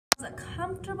a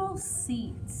comfortable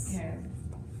seat. Okay.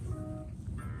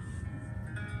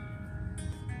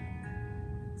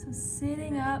 So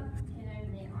sitting up.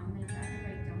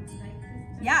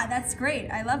 Yeah, that's great.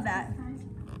 I love that.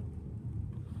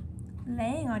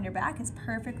 Laying on your back is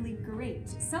perfectly great.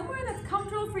 Somewhere that's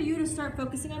comfortable for you to start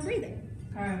focusing on breathing.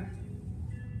 Okay.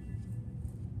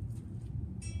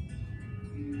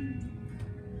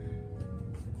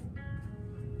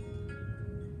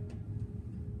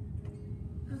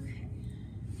 Okay.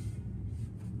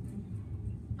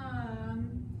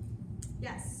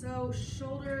 Yes, so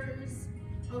shoulders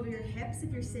over your hips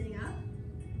if you're sitting up.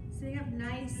 Sitting up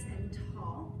nice and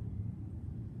tall.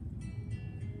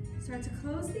 Start to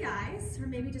close the eyes, or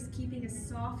maybe just keeping a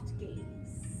soft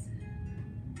gaze.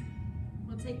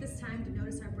 We'll take this time to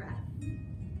notice our breath,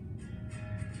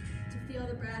 to feel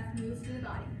the breath move through the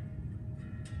body.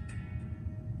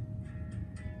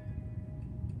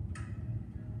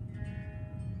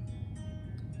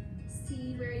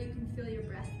 See where you can feel your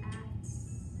breath at.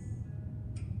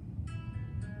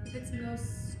 If it's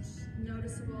most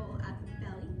noticeable at the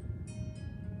belly,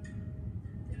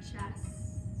 the chest,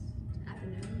 at the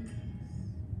nose.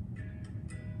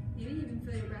 Maybe you can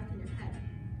feel your breath in your head.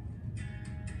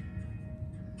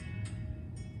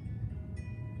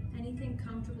 Anything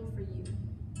comfortable for you.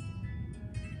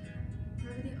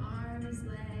 Wherever the arms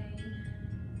lay.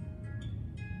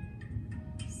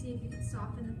 See if you can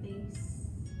soften the face.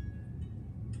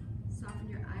 Soften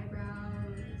your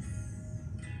eyebrows.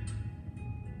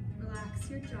 Relax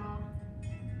your jaw.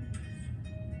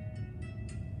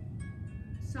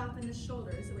 Soften the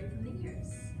shoulders away from the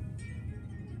ears.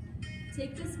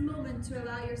 Take this moment to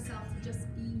allow yourself to just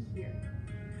be here.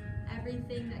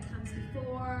 Everything that comes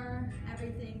before,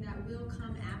 everything that will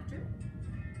come after.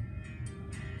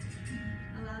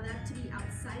 Allow that to be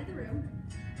outside of the room.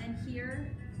 And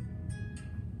here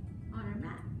on our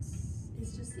mat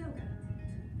is just yoga.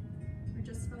 We're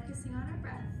just focusing on our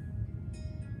breath,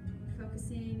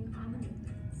 focusing on the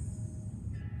movements.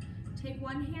 Take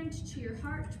one hand to your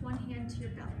heart, one hand to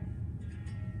your belly.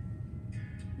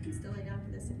 You can still lay down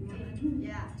for this if you want.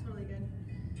 Yeah, totally good.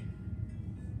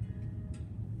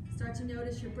 Start to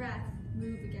notice your breath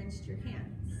move against your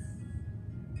hands.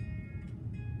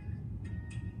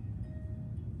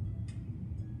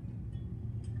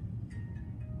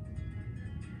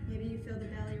 Maybe you feel the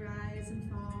belly rise and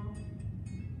fall.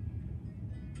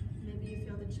 Maybe you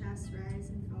feel the chest rise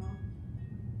and fall.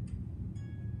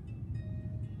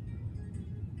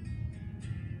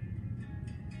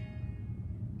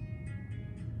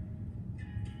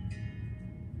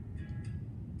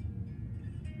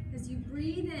 As you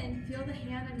breathe in, feel the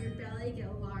hand on your belly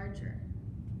get larger.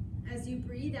 As you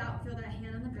breathe out, feel that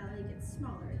hand on the belly get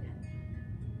smaller again.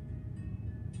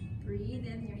 Breathe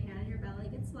in, your hand on your belly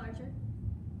gets larger.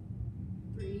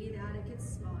 Breathe out, it gets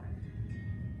smaller.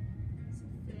 So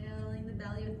filling the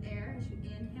belly with air as you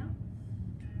inhale,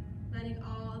 letting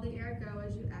all the air go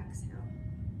as you exhale.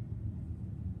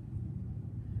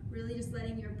 Really just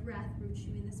letting your breath root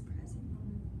you in this present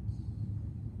moment.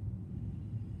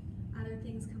 Other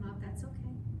things come up, that's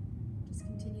okay. Just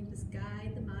continue to just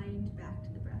guide the mind back to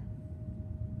the breath.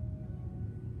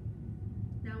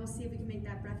 Now we'll see if we can make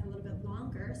that breath a little bit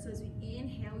longer. So as we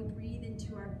inhale, we breathe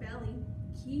into our belly.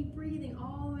 Keep breathing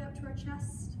all the way up to our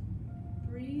chest.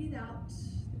 Breathe out,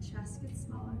 the chest gets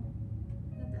smaller,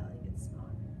 the belly gets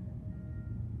smaller.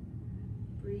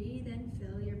 Breathe in,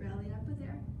 fill your belly up with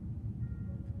air.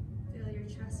 Fill your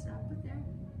chest up with air.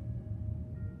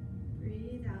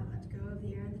 Breathe out, let go of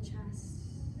the air in the chest.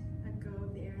 Let go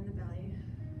of the air in the belly.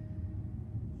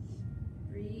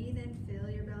 Breathe in, fill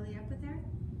your belly up with air.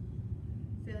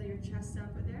 Fill your chest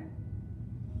up with air.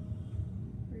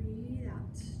 Breathe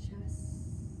out,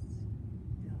 chest,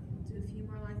 belly. We'll do a few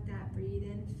more like that. Breathe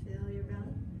in, fill your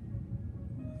belly.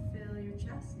 Fill your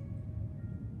chest.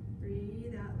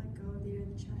 Breathe out, let go of the air in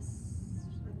the chest.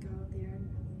 Let go of the air in the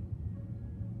belly.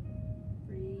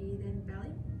 Breathe in,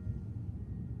 belly.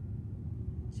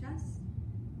 Chest.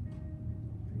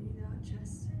 Breathe out,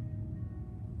 chest.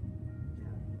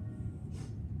 Belly.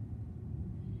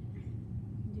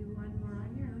 Do one more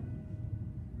on your own.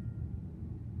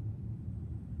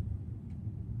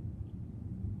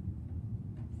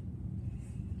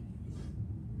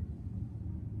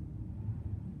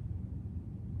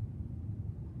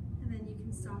 And then you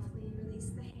can softly release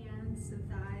the hands to the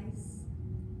thighs.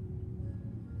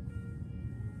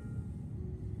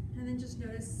 And then just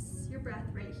notice your breath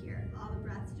right here. All the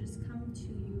breaths just come to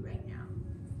you right now.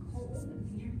 Cold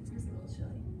in here. It's a little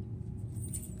chilly.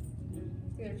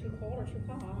 Either too cold or too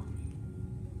hot.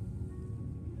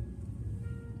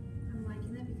 I'm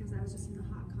liking it because I was just in the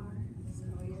hot car. So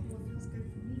cold feels good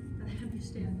for me.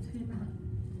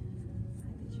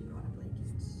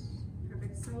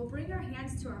 bring our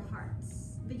hands to our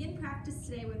hearts. Begin practice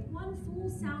today with one full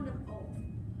sound of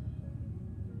Om.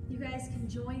 You guys can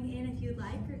join in if you'd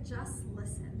like, or just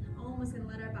listen. Om is going to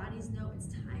let our bodies know it's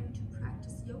time to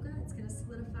practice yoga. It's going to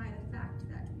solidify the fact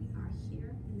that we are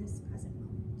here in this present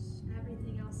moment.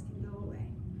 Everything else can go away.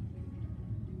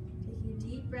 Taking a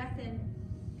deep breath in.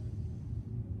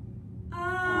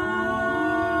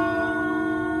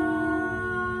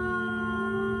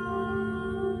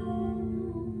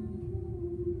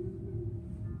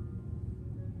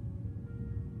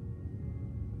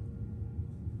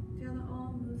 Feel the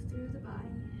Om move through the body.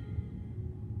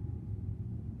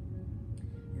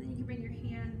 And then you can bring your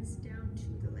hands down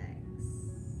to the legs.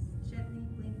 Gently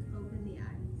blink open the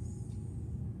eyes.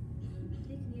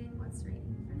 Taking in what's right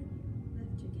in front of you.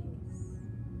 Lift your gaze.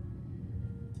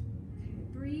 Okay,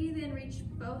 breathe in, reach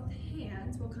both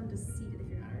hands. We'll come to seated if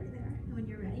you're not already there. And when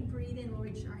you're ready, breathe in, we'll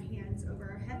reach our hands over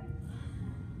our head.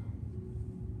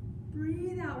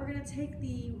 Breathe out. We're going to take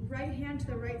the right hand to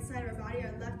the right side of our body.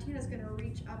 Our left hand is going to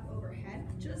reach up overhead.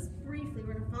 Just briefly,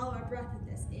 we're going to follow our breath with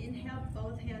this. Inhale,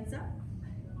 both hands up.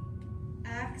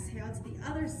 Exhale to the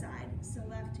other side. So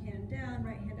left hand down,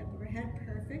 right hand up overhead.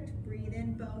 Perfect. Breathe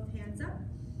in, both hands up.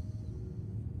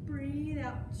 Breathe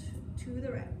out to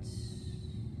the right.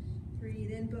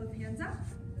 Breathe in, both hands up.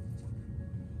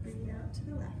 Breathe out to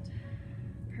the left.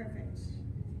 Perfect.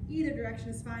 Either direction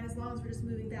is fine as long as we're just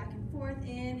moving back and forth.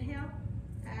 Inhale,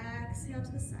 exhale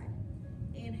to the side.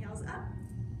 Inhales up,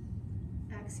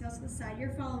 exhale to the side.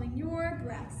 You're following your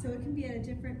breath, so it can be at a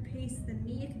different pace than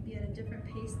me. It can be at a different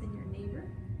pace than your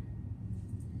neighbor.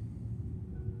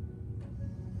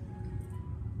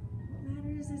 What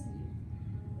matters is you.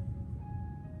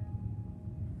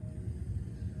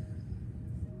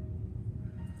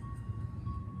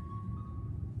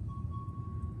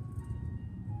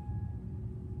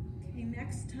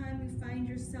 Next time you find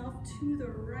yourself to the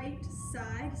right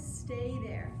side, stay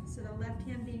there. So the left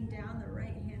hand being down, the right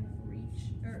hand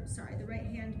the right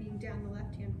hand being down, the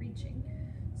left hand reaching.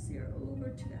 So you're over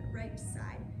to that right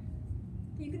side.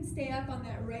 You can stay up on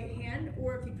that right hand,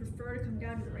 or if you prefer to come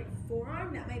down to the right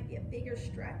forearm, that might be a bigger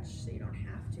stretch, so you don't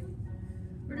have to.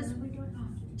 We're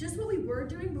just what we were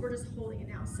doing, but we're just holding it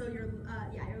now. So your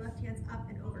left hand's up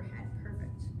and overhead.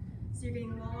 Perfect. So you're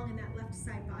getting long in that left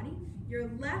side body. Your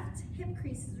left hip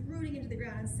crease is rooting into the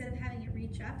ground. Instead of having it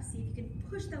reach up, see if you can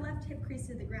push the left hip crease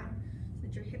into the ground so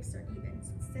that your hips are even.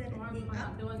 So instead of it being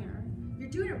up, you're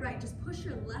doing it right. Just push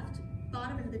your left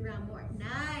bottom into the ground more.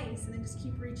 Nice. And then just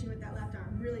keep reaching with that left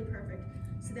arm. Really perfect.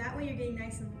 So that way you're getting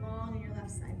nice and long in your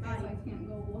left side body. I can't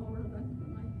go lower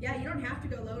than Yeah, you don't have to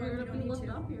go lower if you don't need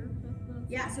to. Up here.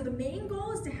 Yeah, so the main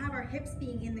goal is to have our hips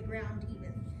being in the ground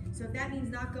even. So if that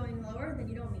means not going lower, then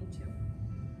you don't need to.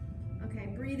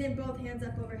 Okay, breathe in, both hands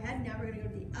up overhead. Now we're gonna go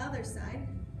to the other side.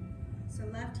 So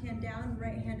left hand down,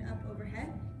 right hand up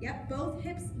overhead. Yep, both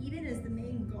hips even is the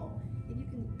main goal. If you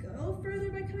can go further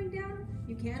by coming down,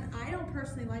 you can. I don't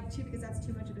personally like to because that's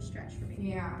too much of a stretch for me.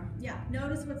 Yeah. Yeah,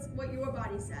 notice what your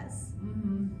body says.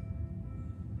 Mm-hmm.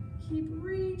 Keep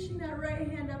reaching that right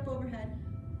hand up overhead.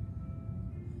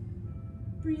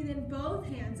 Breathe in, both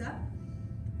hands up.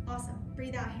 Awesome.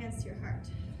 Breathe out, hands to your heart.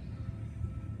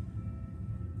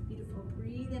 Beautiful.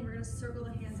 Breathe in. We're going to circle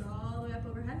the hands all the way up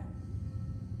overhead.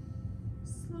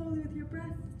 Slowly with your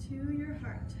breath to your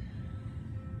heart.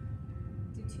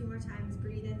 Do 2 more times.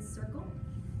 Breathe in, circle.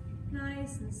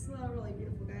 Nice and slow. Really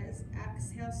beautiful, guys.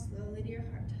 Exhale slowly to your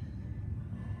heart.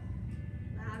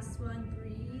 Last one.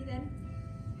 Breathe in.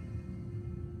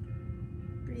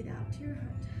 Breathe out to your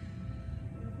heart.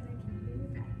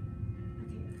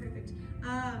 Okay, perfect.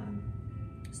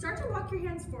 Start to walk your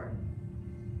hands forward.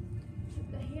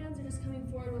 The hands are just coming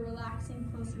forward. We're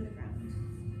relaxing closer to the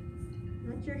ground.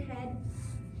 Let your head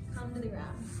come to the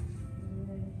ground.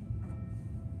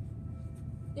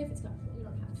 If it's comfortable, you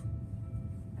don't have to.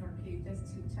 Or you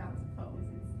just do child's pose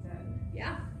instead.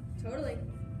 Yeah, totally.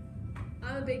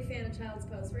 I'm a big fan of child's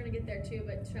pose. We're gonna get there too,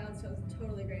 but child's pose is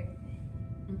totally great.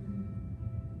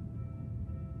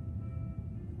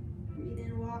 Breathe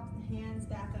in, walk the hands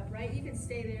back up, right? You can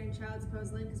stay there in child's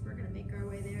pose, Lynn, because we're going to make our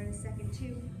way there in a second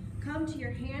too. Come to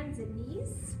your hands and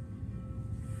knees.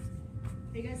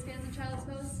 Are you guys fans of child's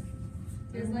pose?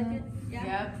 You guys like it? Yeah?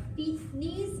 Yep. Feet,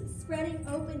 knees spreading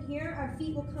open here. Our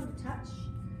feet will come to touch.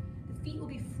 The feet will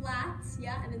be flat,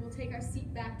 yeah, and then we'll take our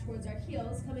seat back towards our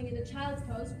heels. Coming into child's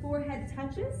pose, forehead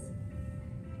touches.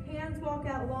 Hands walk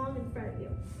out long in front of you.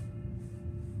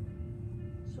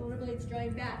 Shoulder blades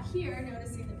drawing back here,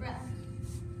 noticing the breath.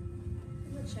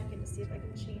 I'm gonna check in to see if I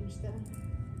can change the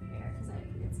air because I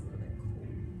think it's a little bit cool.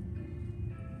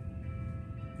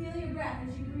 Feel your breath.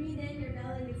 As you breathe in, your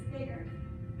belly gets bigger.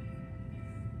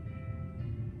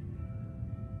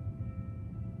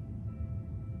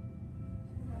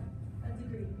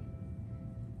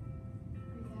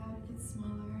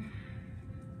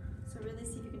 So really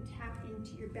see if you can tap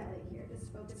into your belly here.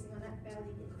 Just focusing on that belly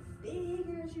getting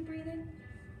bigger as you breathe in.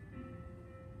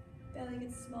 Belly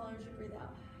gets smaller as you breathe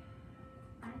out.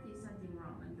 I do something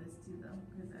wrong with this too, though,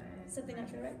 because I Something not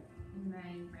true, right? in my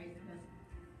right hip.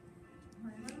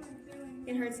 What am I doing?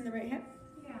 It hurts in the right hip.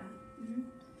 Yeah.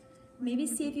 Maybe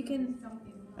see if you can.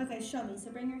 Something wrong. Okay, show me.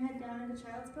 So bring your head down into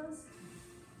child's pose.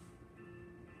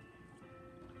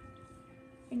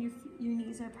 And your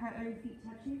knees are your feet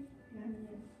touching. Yeah.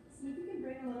 See if you can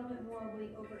bring a little bit more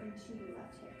weight over into your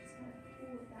left hip. Just kind of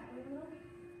pull it that way a little.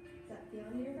 Does that feel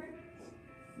any different?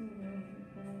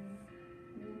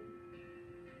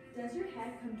 Does your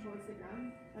head come towards the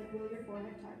ground? Like, will your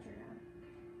forehead touch or no?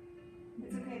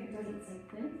 It's okay if it doesn't.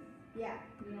 Like this? Yeah.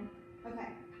 Yeah. Okay.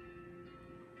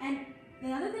 And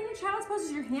the other thing in child's pose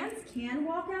is your hands can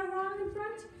walk out long in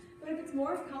front, but if it's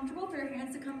more comfortable for your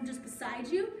hands to come just beside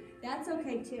you, that's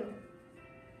okay too.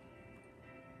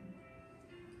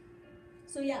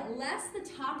 So yeah, less the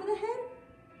top of the head,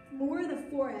 more the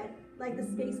forehead, like the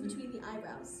space between the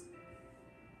eyebrows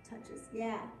touches.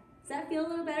 Yeah. Does that feel a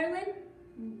little better, Lynn?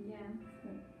 Yeah.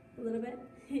 A little bit?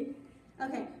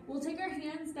 Okay, we'll take our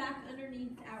hands back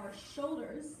underneath our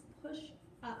shoulders, push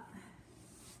up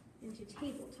into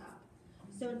tabletop.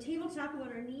 So in tabletop, we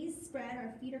want our knees spread,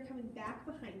 our feet are coming back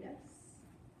behind us.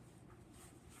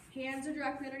 Hands are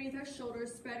directly underneath our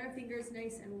shoulders, spread our fingers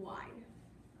nice and wide.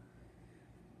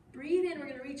 Breathe in, we're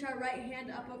gonna reach our right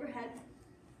hand up overhead.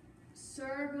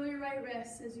 Circle your right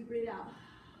wrist as you breathe out.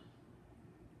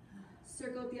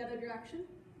 Circle it the other direction.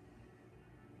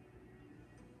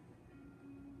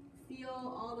 Feel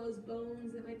all those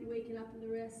bones that might be waking up in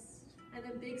the wrist. And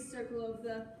then big circle of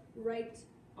the right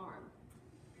arm.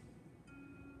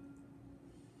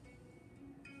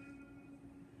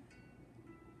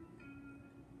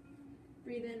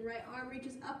 Breathe in, right arm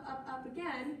reaches up, up, up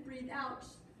again. Breathe out,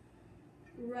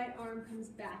 right arm comes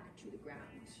back to the ground.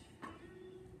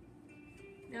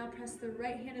 Now press the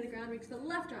right hand to the ground, reach the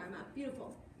left arm up,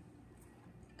 beautiful.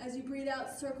 As you breathe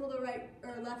out, circle the right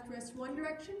or left wrist one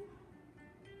direction,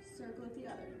 circle it the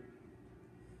other.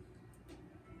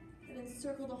 And then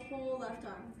circle the whole left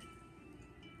arm.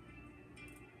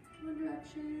 One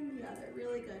direction, the other,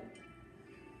 really good.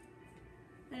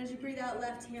 And as you breathe out,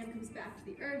 left hand comes back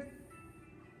to the earth.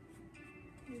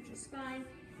 Neutral spine.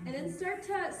 And then start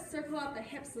to circle out the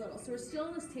hips a little. So we're still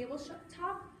in this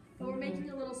tabletop, but we're making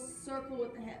a little circle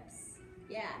with the hips.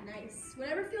 Yeah, nice.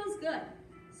 Whatever feels good.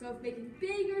 So if making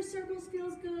bigger circles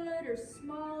feels good or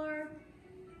smaller.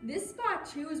 This spot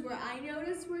too is where I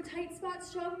notice where tight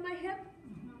spots show up in my hip.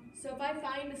 So if I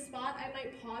find a spot, I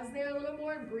might pause there a little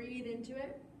more and breathe into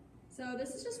it. So this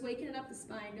is just waking up the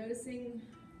spine, noticing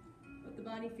what the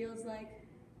body feels like.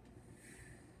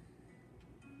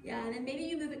 Yeah, and then maybe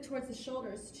you move it towards the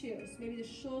shoulders too. So maybe the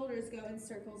shoulders go in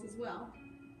circles as well.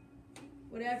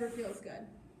 Whatever feels good.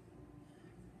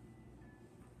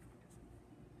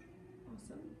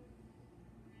 Awesome.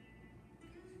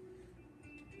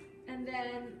 And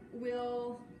then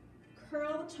we'll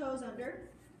curl the toes under.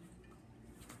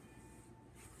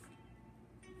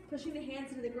 Pushing the hands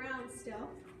into the ground still.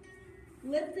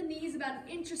 Lift the knees about an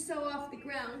inch or so off the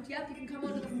ground. Yep, you can come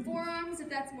onto the forearms if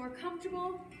that's more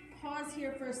comfortable. Pause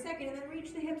here for a second and then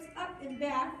reach the hips up and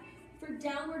back for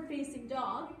downward facing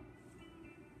dog.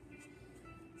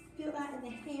 Feel that in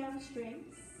the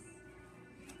hamstrings.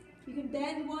 You can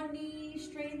bend one knee,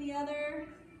 straighten the other.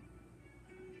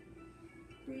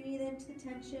 Breathe into the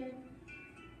tension.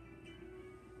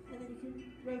 And then you can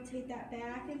rotate that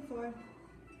back and forth.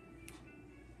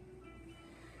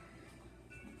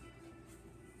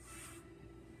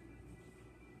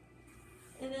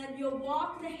 And then you'll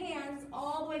walk the hands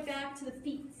all the way back to the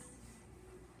feet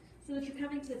so that you're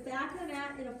coming to the back of the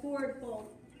mat in a forward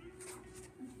fold.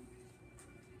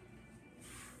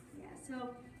 Yeah,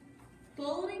 so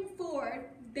folding forward,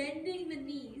 bending the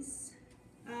knees.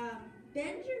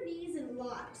 Bend your knees and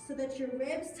lock so that your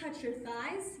ribs touch your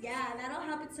thighs. Yeah, that'll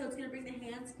help it so it's going to bring the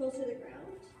hands closer to the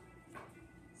ground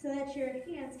so that your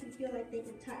hands can feel like they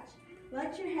can touch.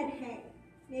 Let your head hang.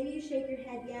 Maybe you shake your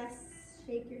head yes.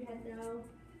 Shake your head no.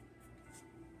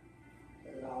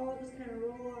 Let it all just kind of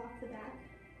roll off the back.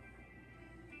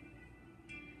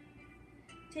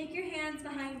 Take your hands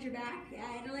behind your back.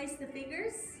 Yeah, interlace the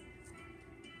fingers.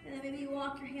 And then maybe you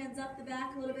walk your hands up the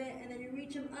back a little bit and then you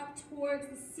reach them up towards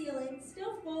the ceiling.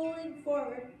 Still folding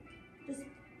forward. Just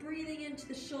breathing into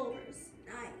the shoulders.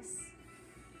 Nice.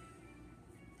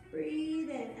 Breathe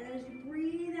in. And as you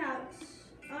breathe out,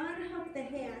 unhook the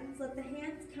hands. Let the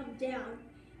hands come down.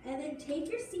 And then take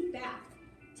your seat back.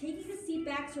 Taking the seat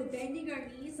back, so we're bending our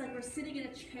knees like we're sitting in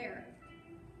a chair.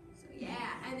 So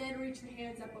Yeah, and then reach the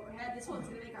hands up overhead. This one's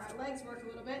gonna make our legs work a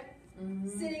little bit.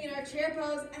 Sitting in our chair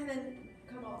pose, and then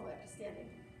come all the way up to standing.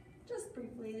 Just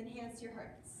briefly, then hands to your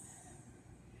hearts.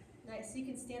 Nice, so you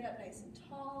can stand up nice and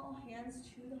tall, hands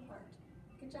to the heart.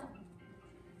 Good job.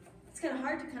 It's kind of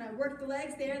hard to kind of work the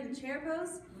legs there in the chair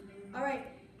pose. All right,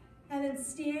 and then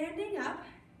standing up,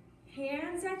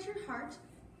 hands at your heart,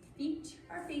 feet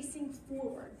are facing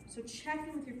forward. So check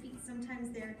in with your feet. Sometimes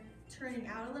they're turning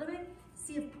out a little bit.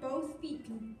 See if both feet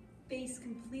can face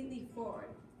completely forward,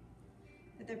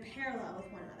 that they're parallel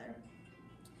with one another.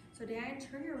 So Diane,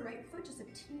 turn your right foot just a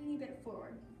teeny bit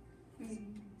forward.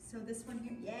 So this one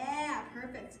here, yeah,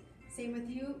 perfect. Same with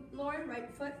you, Lauren, right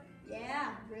foot,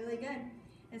 yeah, really good.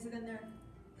 And so then they're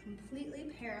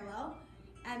completely parallel.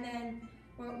 And then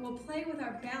we'll play with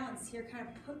our balance here, kind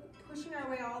of pushing our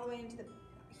way all the way into the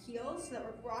heels so that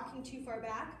we're rocking too far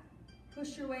back.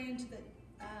 Push your way into the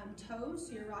toes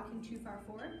so you're rocking too far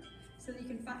forward. So that you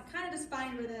can kind of just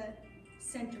find where the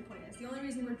center point is. The only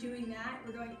reason we're doing that,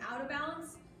 we're going out of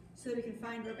balance so that we can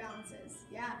find where balance is.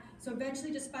 Yeah, so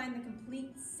eventually just find the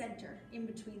complete center in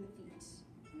between the feet,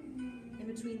 in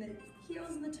between the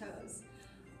heels and the toes.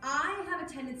 I have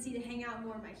a tendency to hang out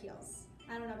more in my heels.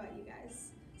 I don't know about you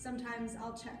guys. Sometimes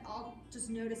I'll just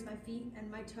notice my feet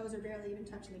and my toes are barely even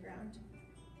touching the ground.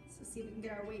 So see if we can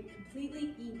get our weight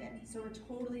completely even, so we're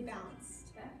totally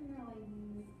balanced.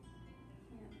 Definitely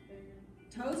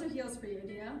Toes or heels for you,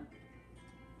 do you know?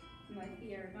 my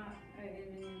feet are not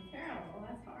parallel,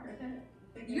 that's hard.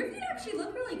 Your feet actually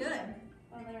look really good.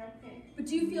 Oh, they're okay. But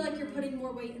do you feel like you're putting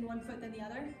more weight in one foot than the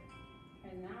other?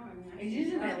 And now I'm not. It's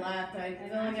usually my left. I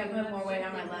feel like I put more weight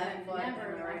on my left foot than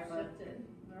my right foot.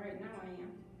 Right now I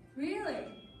am. Really?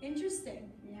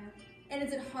 Interesting. Yeah. And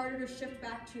is it harder to shift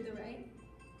back to the right?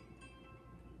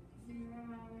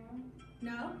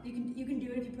 No? You can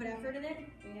do it if you put effort in it?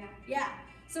 Yeah. Yeah.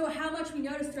 So how much we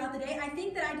notice throughout the day, I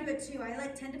think that I do it too. I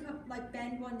tend to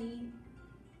bend one knee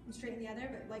and straighten the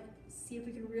other, but see if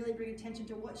we can really bring attention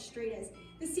to what straight is.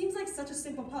 This seems like such a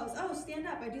simple pose. Oh, stand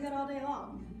up, I do that all day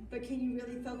long. But can you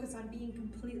really focus on being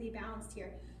completely balanced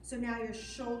here? So now your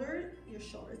shoulders,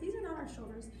 these are not our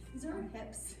shoulders, these are our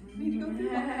hips. We need to go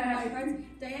through all the parts.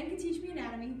 Diane can teach me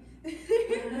anatomy.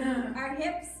 Our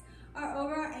hips are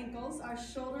over our ankles, our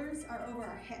shoulders are over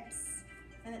our hips.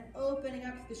 And then opening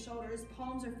up the shoulders,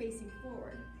 palms are facing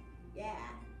forward. Yeah,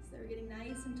 so we're getting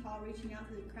nice and tall, reaching out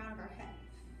to the crown of our head.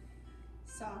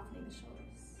 Softening the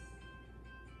shoulders.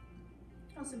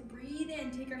 Also breathe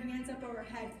in, take our hands up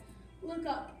overhead. Look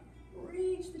up,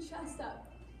 reach the chest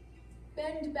up.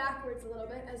 Bend backwards a little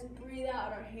bit as we breathe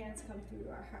out, our hands come through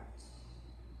to our heart.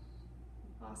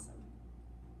 Awesome.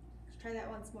 Let's try that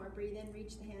once more. Breathe in,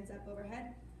 reach the hands up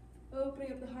overhead.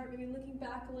 Opening up the heart, maybe looking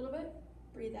back a little bit.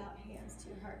 Breathe out, hands to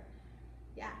your heart.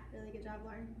 Yeah, really good job,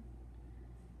 Lauren.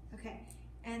 Okay,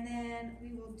 and then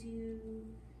we will do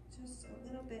just a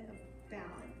little bit of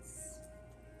balance.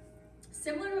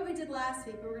 Similar to what we did last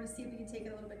week, but we're gonna see if we can take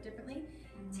it a little bit differently.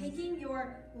 Taking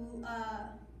your,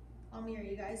 I'll mirror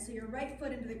you guys, so your right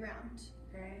foot into the ground.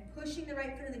 Right. Pushing the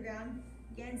right foot into the ground.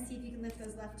 Again, see if you can lift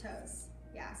those left toes.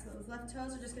 Yeah, so those left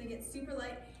toes are just gonna get super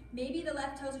light. Maybe the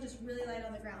left toes are just really light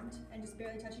on the ground and just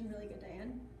barely touching. Really good,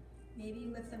 Diane. Maybe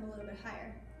you lift them a little bit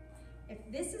higher. If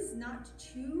this is not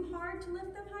too hard to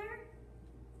lift them higher,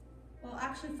 well,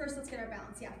 actually first let's get our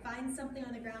balance. Yeah, find something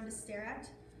on the ground to stare at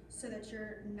so that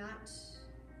you're not,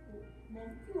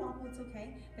 won't be wobble, it's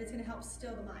okay, but it's gonna help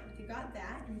still the mind. If you got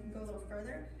that and you can go a little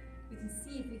further, we can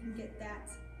see if we can get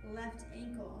that left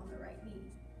ankle on the right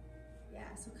knee.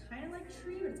 Yeah, so kind of like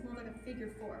tree, but it's more like a figure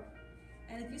four.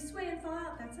 And if you sway and fall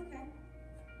out, that's okay.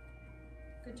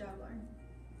 Good job, Lauren.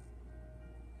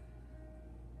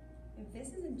 If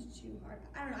this isn't too hard,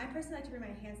 I don't know, I personally like to bring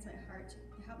my hands to my heart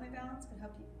to help my balance, but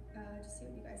help you, just see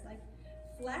what you guys like.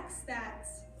 Flex that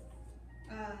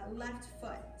left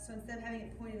foot. So instead of having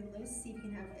it pointed and loose, see if you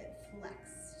can have it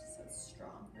flexed so it's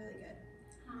strong, really good.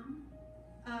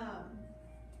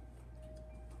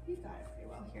 We've got it pretty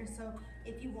well here. So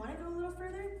if you want to go a little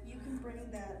further, you can bring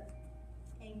the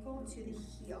ankle to the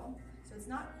heel. So it's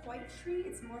not quite tree,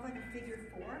 it's more like a figure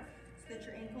four, so that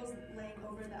your ankle's laying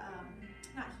over the,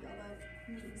 not heel,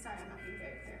 the knee. Sorry, I'm not being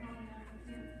very clear.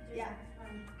 Yeah.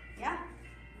 Yeah,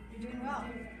 you're doing well.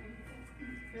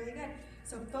 Really good.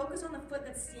 So focus on the foot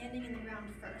that's standing in the ground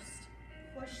first.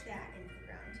 Push that into the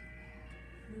ground.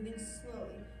 Moving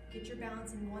slowly. Get your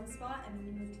balance in one spot and then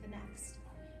you move to the next.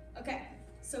 Okay,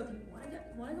 so if you want to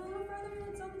go a little further,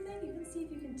 that's on the thing, you can see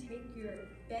if you can take your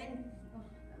bend, oh,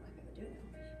 I'm not going to do it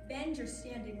now. Bend your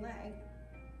standing leg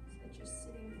so that you're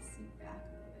sitting the seat back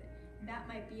a little bit. That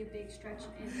might be a big stretch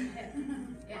in the hip.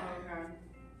 Yeah. Okay.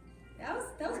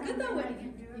 That was good though,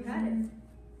 Whitney. You had it.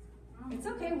 It's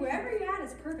okay, wherever you're at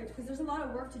is perfect because there's a lot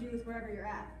of work to do with wherever you're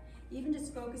at. Even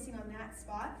just focusing on that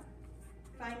spot,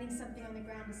 finding something on the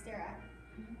ground to stare at.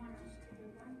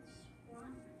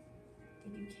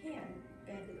 If you can,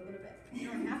 bend it a little bit. You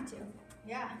don't have to.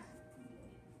 Yeah.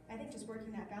 I think just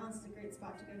working that balance is a great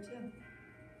spot to go to.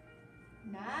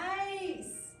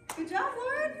 Nice! Good job,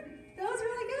 Lauren! That was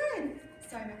really good!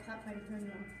 Sorry, my clap might have turned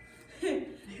wrong. You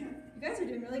guys are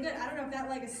doing really good. I don't know if that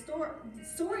leg is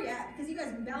sore yet, because you guys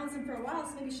have been balancing for a while,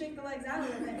 so maybe shake the legs out a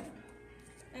little bit.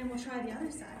 And we'll try the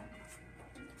other side.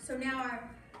 So now our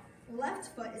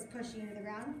left foot is pushing into the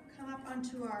ground. Come up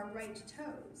onto our right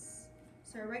toes.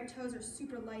 So our right toes are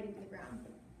super light into the ground.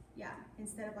 Yeah,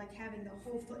 instead of like having the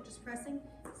whole foot just pressing,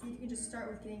 see if you can just start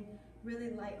with getting really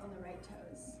light on the right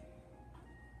toes.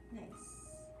 Nice.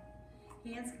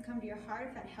 Hands can come to your heart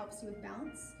if that helps you with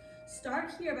balance.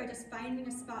 Start here by just finding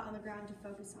a spot on the ground to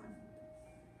focus on.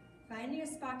 Finding a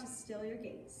spot to still your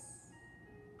gaze.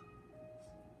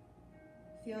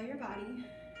 Feel your body.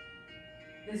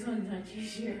 This one's much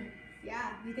easier.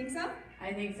 Yeah, you think so?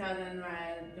 I think so than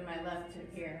my left hip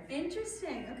here.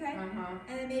 Interesting, okay.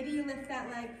 And then maybe you lift that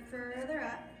leg further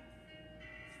up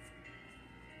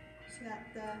so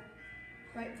that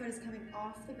the right foot is coming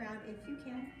off the ground if you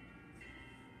can.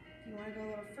 If you want to go a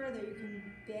little further, you can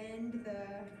bend the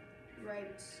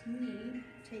right knee,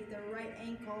 take the right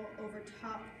ankle over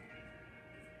top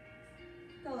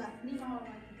the left knee. Oh,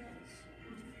 like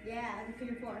this. Yeah, like a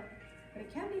figure four. But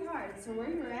it can be hard, so where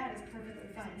you're at is perfectly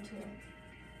fine too.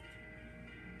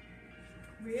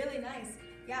 Really nice.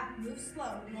 Yeah, move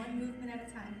slow, one movement at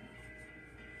a time.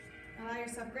 Allow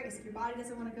yourself grace. If your body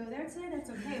doesn't want to go there today, that's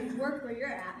okay. Work where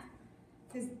you're at.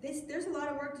 Because there's a lot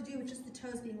of work to do with just the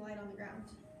toes being light on the ground.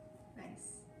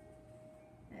 Nice.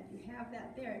 And if you have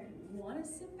that there, if you want to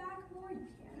sit back more, you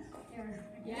can.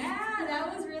 Yeah,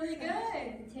 that was really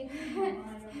good. Take me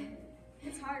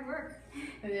It's hard work.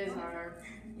 It is hard.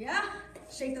 Yeah,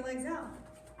 shake the legs out.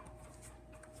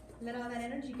 Let all that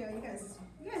energy go. You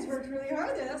guys worked really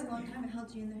hard there. That was a long time I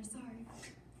held you in there. Sorry.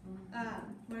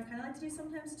 What I kind of like to do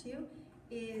sometimes too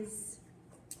is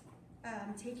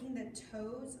taking the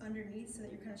toes underneath so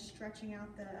that you're kind of stretching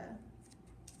out the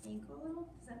ankle a little.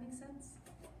 Does that make sense?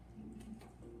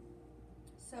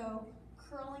 So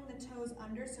curling the toes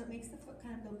under so it makes the foot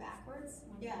kind of go backwards.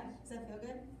 Yeah. Does that feel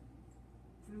good?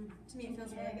 To me, it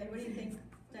feels really good. What do you think,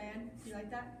 Diane? Do you like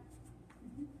that?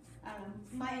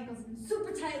 My ankles have been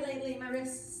super tight lately, my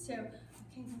wrists too.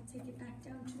 Okay, now take it back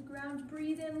down to the ground.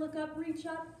 Breathe in, look up, reach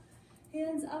up.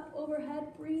 Hands up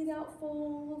overhead, breathe out,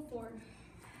 fold forward.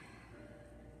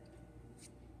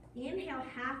 Inhale,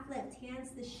 half lift, hands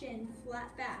to the shin,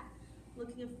 flat back.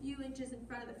 Looking a few inches in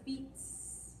front of the feet,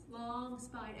 long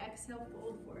spine. Exhale,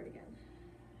 fold forward again.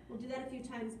 We'll do that a few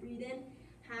times. Breathe in,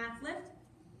 half lift.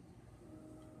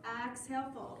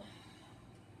 Exhale, fold.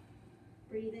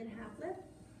 Breathe in, half lift.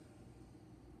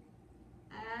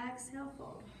 Exhale,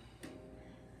 fold.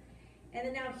 And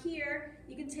then now here,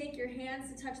 you can take your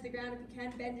hands to touch the ground if you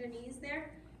can. Bend your knees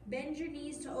there. Bend your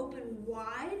knees to open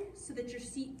wide so that your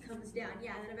seat comes down.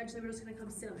 Yeah, and then eventually we're just gonna come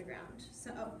sit on the ground.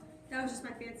 So, that was just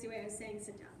my fancy way of saying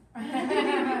sit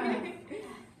down.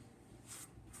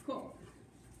 Cool.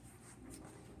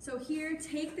 So here,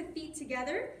 take the feet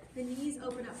together, the knees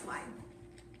open up wide.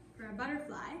 For a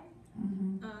butterfly,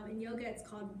 in yoga it's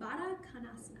called Baddha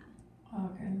Konasana.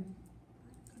 Okay.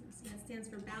 That stands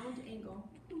for bound angle.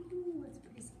 Ooh, that's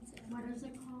pretty sensitive. What is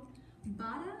it called?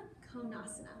 Baddha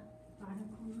Konasana.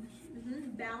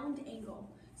 Bound angle.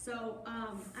 So,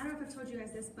 I don't know if I've told you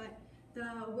guys this, but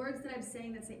the words that I'm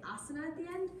saying that say asana at the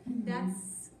end,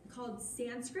 that's called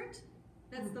Sanskrit.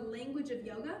 That's the language of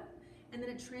yoga, and then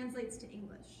it translates to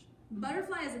English.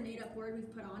 Butterfly is a made-up word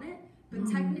we've put on it, but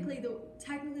technically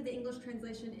the English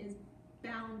translation is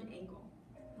bound angle.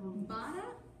 Baddha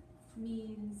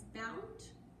means bound,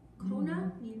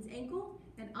 kona means ankle,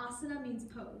 and asana means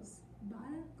pose.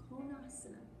 Baddha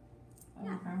Konasana.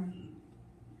 Yeah. Okay.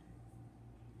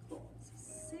 Cool. So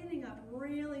sitting up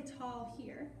really tall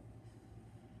here.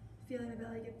 Feeling the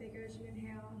belly get bigger as you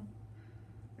inhale.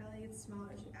 Belly gets smaller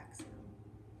as you exhale.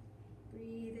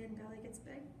 Breathe in, belly gets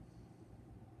big.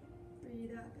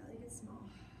 Breathe out, belly gets small.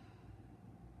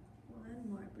 One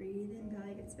more. Breathe in,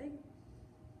 belly gets big.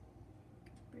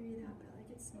 Breathe out, belly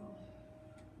gets small.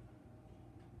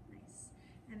 Nice.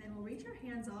 And then we'll reach our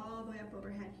hands all the way up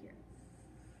overhead here.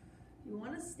 If you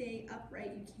want to stay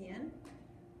upright, you can.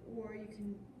 Or you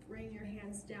can bring your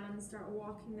hands down and start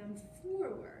walking them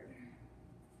forward.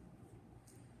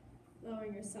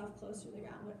 Lowering yourself closer to the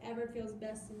ground, whatever feels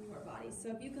best in your body. So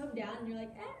if you come down and you're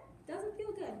like, doesn't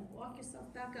feel good, walk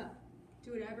yourself back up.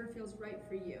 Do whatever feels right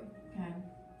for you. Okay.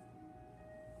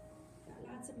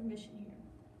 Got lots of permission here.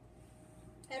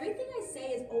 Everything I say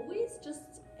is always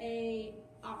just a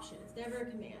option. It's never a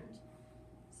command.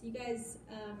 So you guys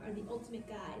are the ultimate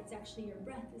guide. It's actually your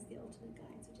breath is the ultimate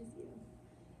guide, which is you.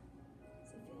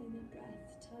 So feeling that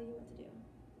breath tell you what to do.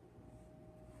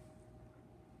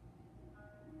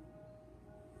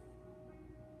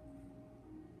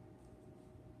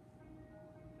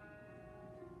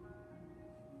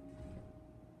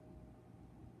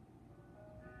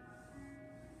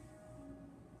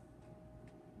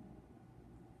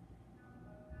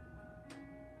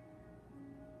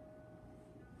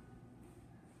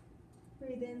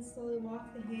 Breathe in, slowly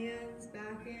walk the hands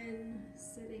back in,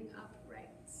 sitting upright.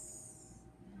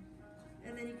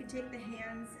 And then you can take the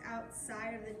hands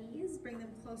outside of the knees, bring them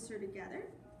closer together.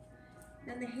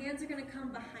 Then the hands are gonna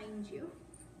come behind you.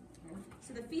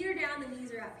 So the feet are down, the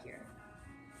knees are up here.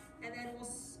 And then we'll,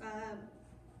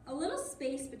 a little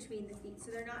space between the feet,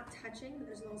 so they're not touching, but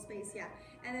there's a little space, yeah.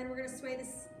 And then we're gonna sway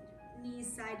the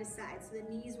knees side to side. So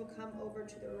the knees will come over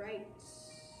to the right.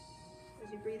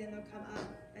 As you breathe in, they'll come up,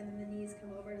 and then the knees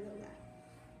come over to the left.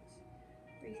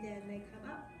 Breathe in, they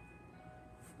come up.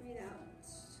 Breathe out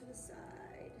to the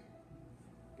side.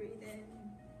 Breathe in,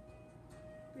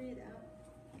 breathe out.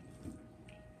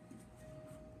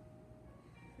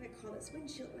 I call this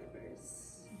windshield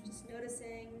wipers. Just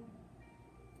noticing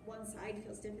one side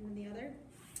feels different than the other.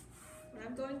 When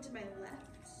I'm going to my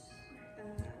left,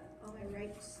 on my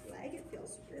right leg, it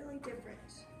feels really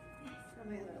different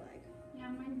from my other leg. Yeah,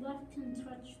 my left can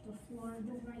touch the floor,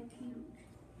 the right can't.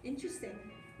 Interesting.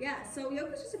 Yeah, so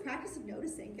yoga is just a practice of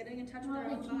noticing, getting in touch with our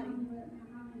own body.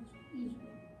 It's easy.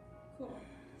 Cool.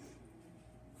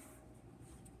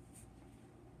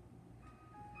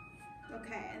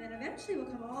 Okay, and then eventually we'll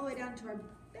come all the way down to our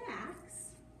backs.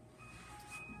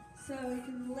 So you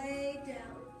can lay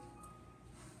down.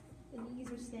 The knees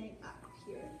are staying up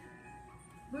here.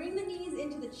 Bring the knees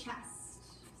into the chest.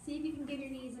 See if you can give your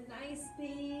knees a nice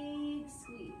big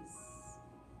squeeze.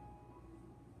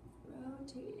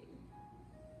 Rotating.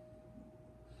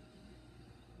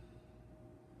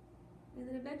 And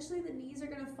then eventually the knees are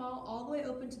gonna fall all the way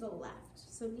open to the left.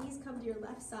 So knees come to your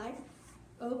left side.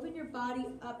 Open your body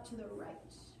up to the right.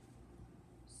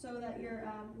 So that your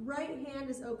right hand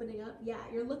is opening up. Yeah,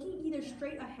 you're looking either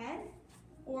straight ahead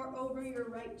or over your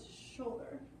right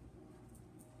shoulder.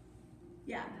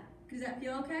 Yeah, does that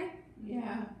feel okay?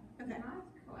 Yeah. Okay, Not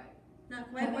quite.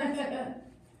 not quite, what is it?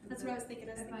 That's what I was thinking.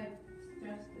 If I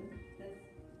stress this,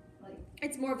 like,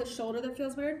 It's more of the shoulder that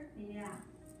feels weird. yeah.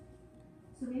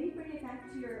 So maybe bring it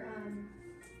back to your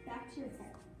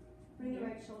head. Bring the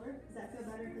right shoulder. Does that feel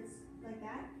better if it's like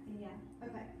that? Yeah.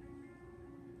 Okay.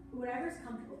 Whatever's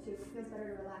comfortable too. If it feels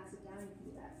better to relax it down, you can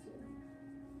do that too.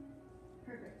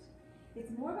 Perfect.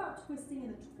 It's more about twisting in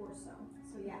the torso.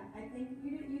 So yeah, I think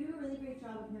you do a really great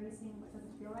job of noticing what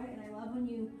doesn't feel right, and I love when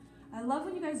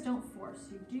you guys don't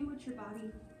force. You do what your body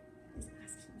is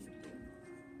asking you to do.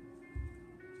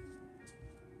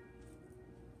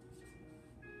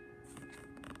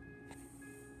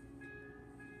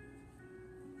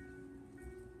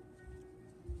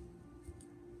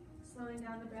 Slowing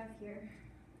down the breath here.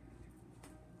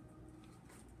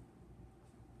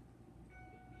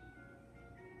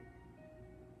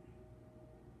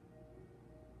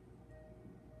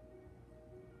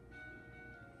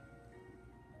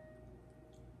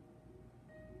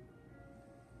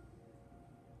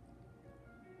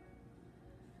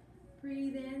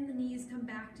 Breathe in, the knees come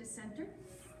back to center.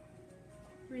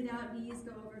 Breathe out, knees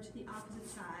go over to the opposite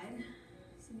side.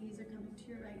 So knees are coming to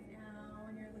your right now,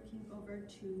 and you're looking over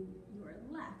to your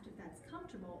left if that's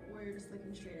comfortable, or you're just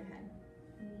looking straight ahead.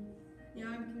 The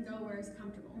arm can go where it's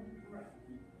comfortable.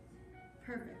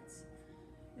 Perfect.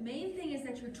 The main thing is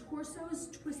that your torso is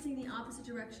twisting the opposite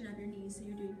direction of your knees, so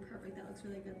you're doing perfect. That looks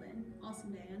really good, Lynn.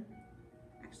 Awesome, Dan.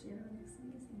 Actually, everyone looks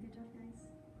amazing. Good job, guys.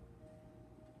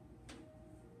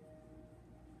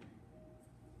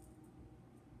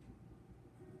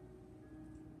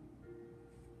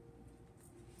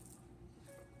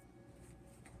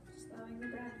 Slowing the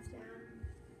breath down.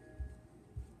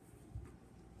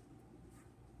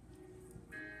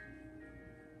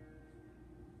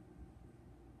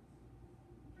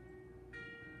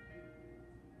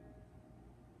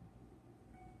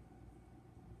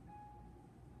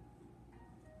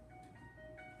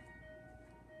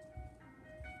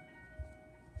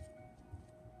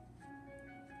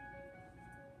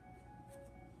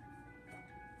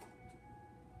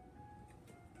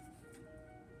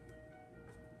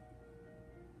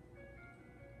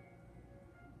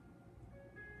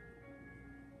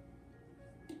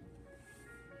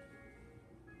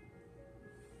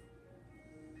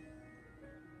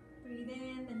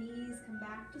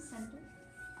 back to center.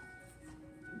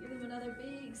 Give them another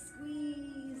big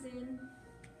squeeze in.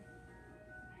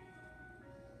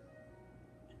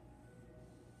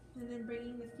 And then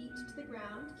bringing the feet to the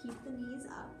ground, keep the knees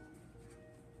up.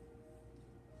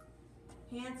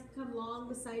 Hands come long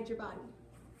beside your body.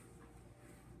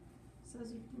 So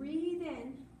as you breathe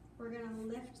in, we're gonna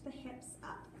lift the hips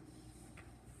up.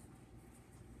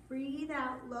 Breathe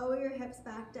out, lower your hips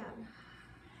back down.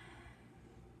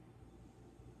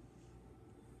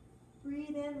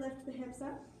 Breathe in, lift the hips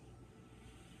up.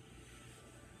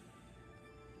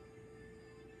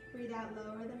 Breathe out,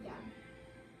 lower them down.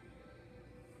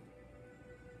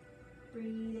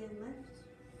 Breathe in, lift.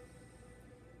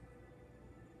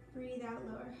 Breathe out,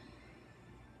 lower.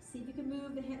 See if you can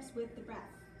move the hips with the breath.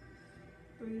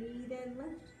 Breathe in,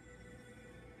 lift.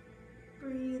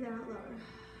 Breathe out, lower.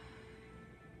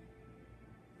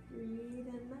 Breathe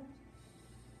in, lift.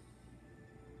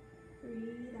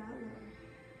 Breathe out, lower.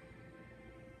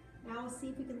 Now we'll see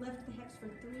if we can lift the hips for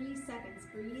 3 seconds.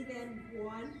 Breathe in,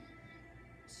 1,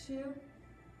 2,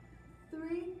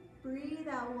 3. Breathe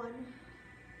out, 1,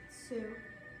 2,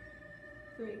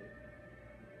 3.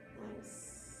 Nice.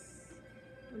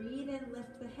 Breathe in,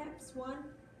 lift the hips. 1,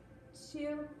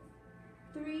 2,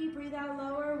 3. Breathe out,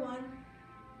 lower. 1,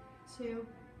 2,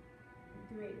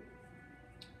 3.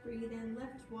 Breathe in,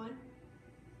 lift. 1,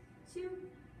 2,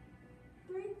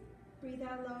 3. Breathe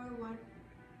out, lower. 1,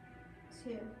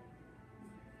 2,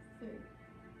 3.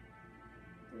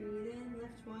 Breathe in,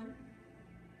 lift. 1,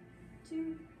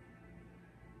 2,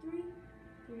 3.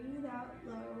 Breathe out,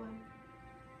 lower. 1,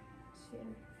 2,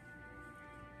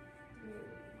 3.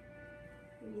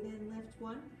 Breathe in, lift.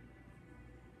 1,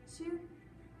 2,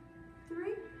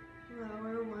 3.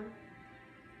 Lower. 1,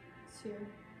 2,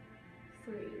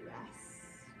 3. Rest.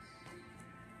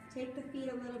 Take the feet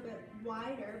a little bit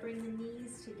wider. Bring the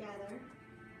knees together.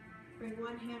 Bring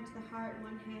one hand to the heart,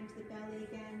 one hand to the belly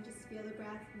again. Just feel the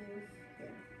breath move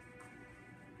here.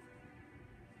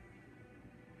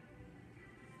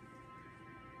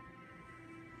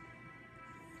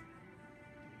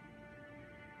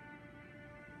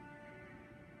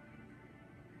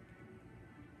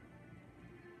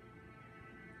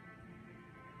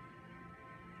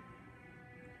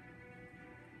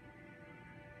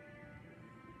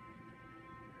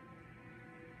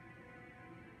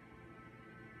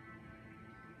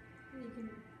 You can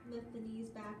lift the knees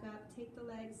back up, take the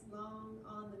legs long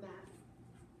on the mat.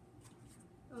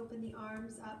 Open the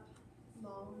arms up,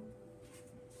 long.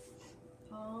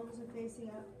 Palms are facing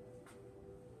up.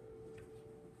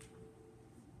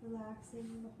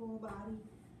 Relaxing the whole body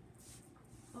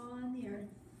on the earth.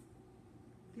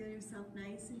 Feel yourself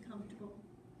nice and comfortable.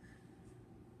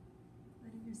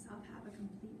 Letting yourself have a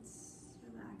complete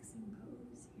relaxing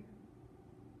pose here.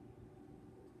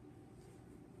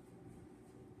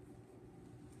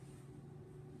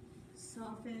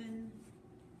 Soften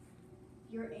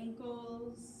your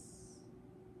ankles,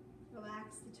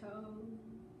 relax the toes,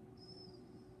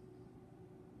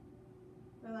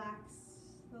 relax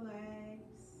the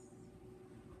legs,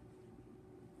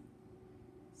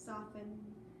 soften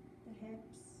the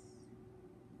hips,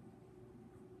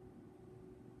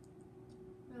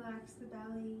 relax the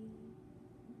belly,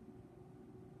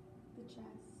 the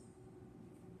chest,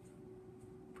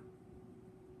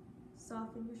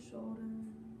 soften your shoulders.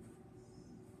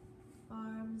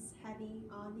 Arms heavy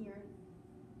on the earth.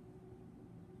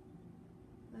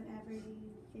 Let every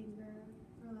finger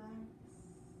relax.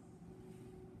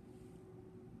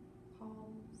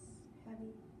 Palms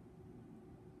heavy.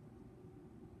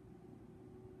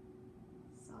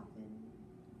 Soften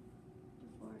the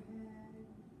forehead,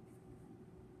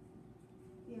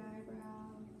 the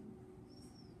eyebrows.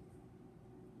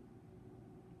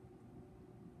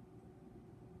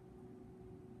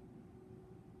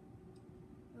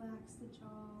 Relax the jaw,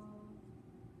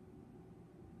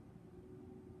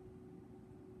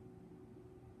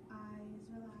 eyes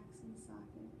relax in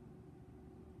socket.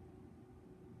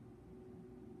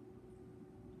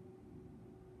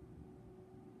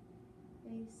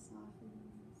 Face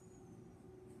softens,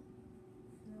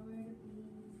 nowhere to be,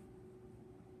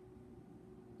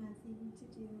 nothing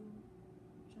to do,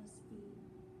 just be,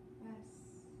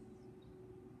 rest.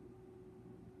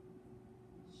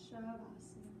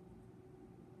 Shavasana.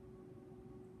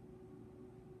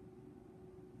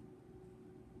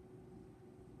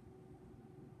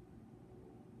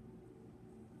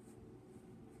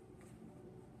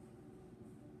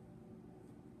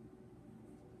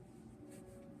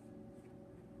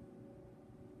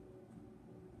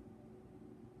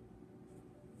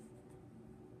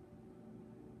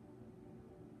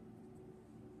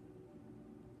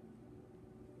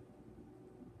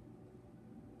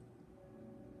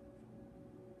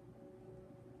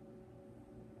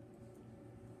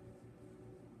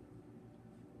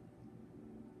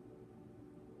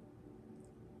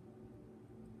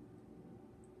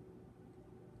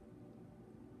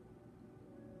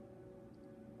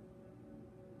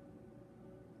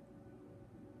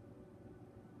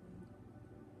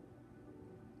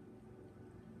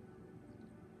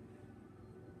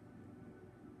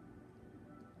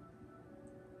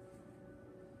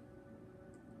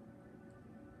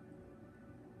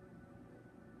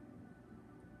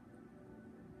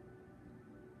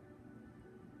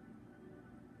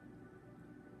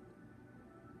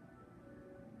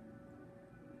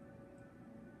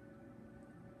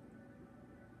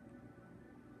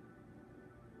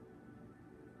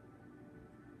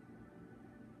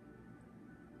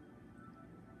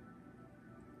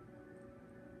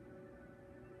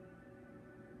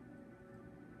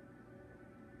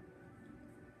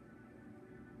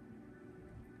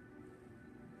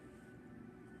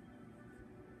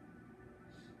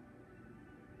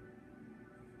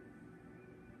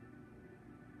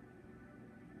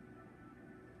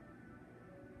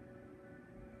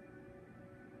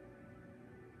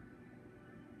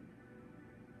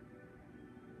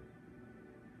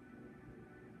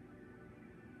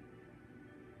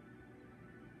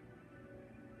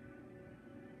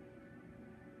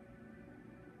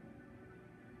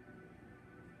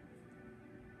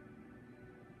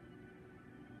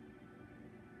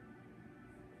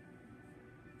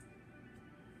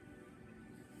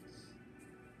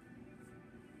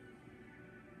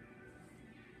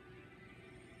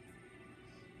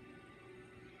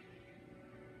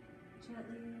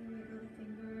 Gently wiggle the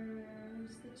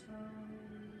fingers, the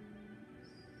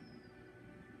toes.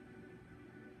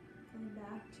 Coming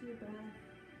back to your breath.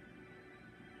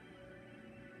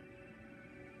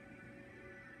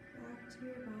 Back to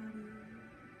your body.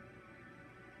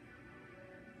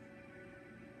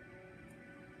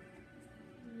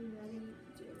 When you're ready,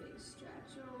 do a big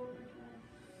stretch overhead.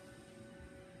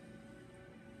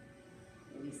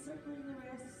 Maybe circling the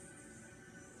wrists,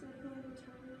 circling the toes.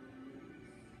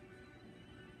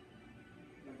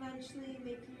 Eventually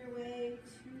making your way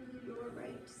to your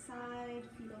right side,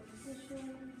 fetal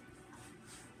position.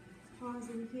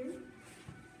 Pausing here.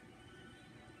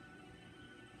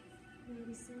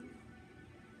 Noticing.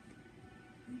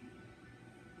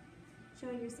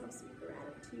 Showing yourself some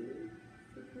gratitude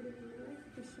for putting in the work,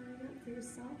 for showing up for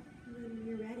yourself. And then when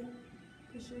you're ready,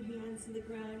 push your hands to the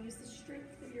ground. Use the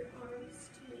strength of your arms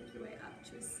to make your way up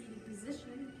to a seated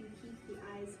position. You can keep the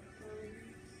eyes closed.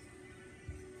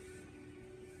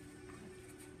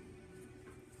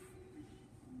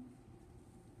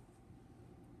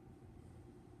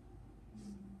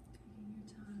 Taking your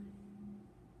time,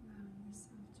 allowing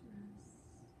yourself to rest,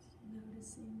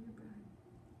 noticing your breath.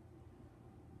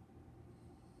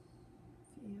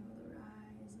 Feel the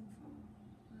rise and fall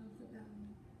of the belly.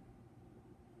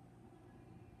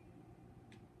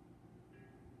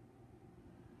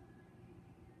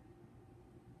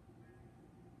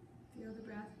 Feel the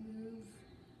breath move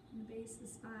from the base of the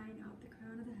spine, out the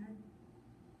crown of the head.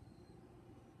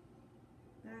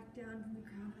 Back down from the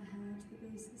crown of the head to the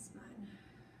base of the spine.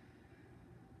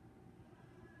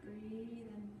 Breathe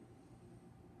in.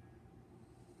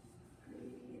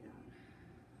 Breathe out.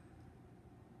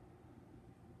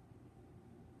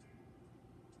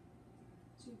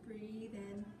 As you breathe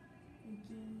in,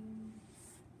 thinking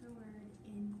the word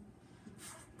in.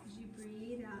 As you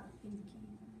breathe out, thinking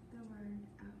the word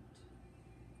out.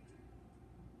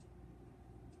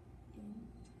 In.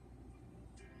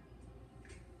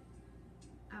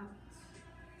 Out.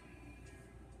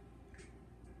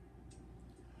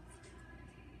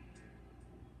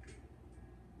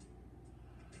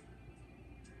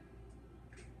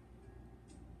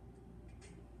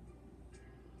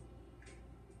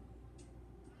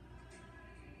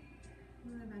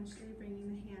 And eventually bringing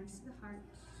the hands to the heart.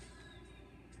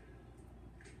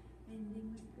 Ending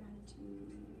with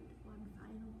gratitude. One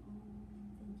final Om.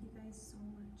 Thank you guys so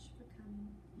much for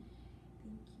coming.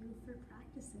 Thank you for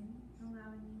practicing,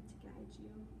 allowing me to guide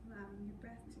you, allowing your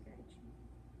breath to guide you.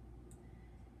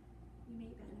 You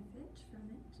may benefit from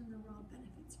it, and the world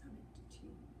benefits from it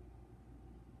too.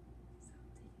 So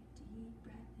take a deep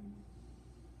breath in.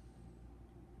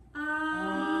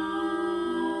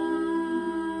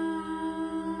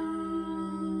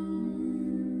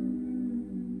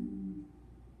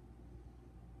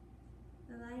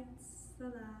 The lights, the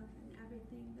love, and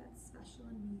everything that's special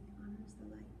in me honors the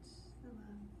light, the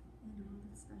love, and all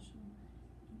that's special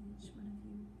in each one of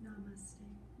you. Namaste.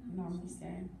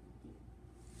 Namaste.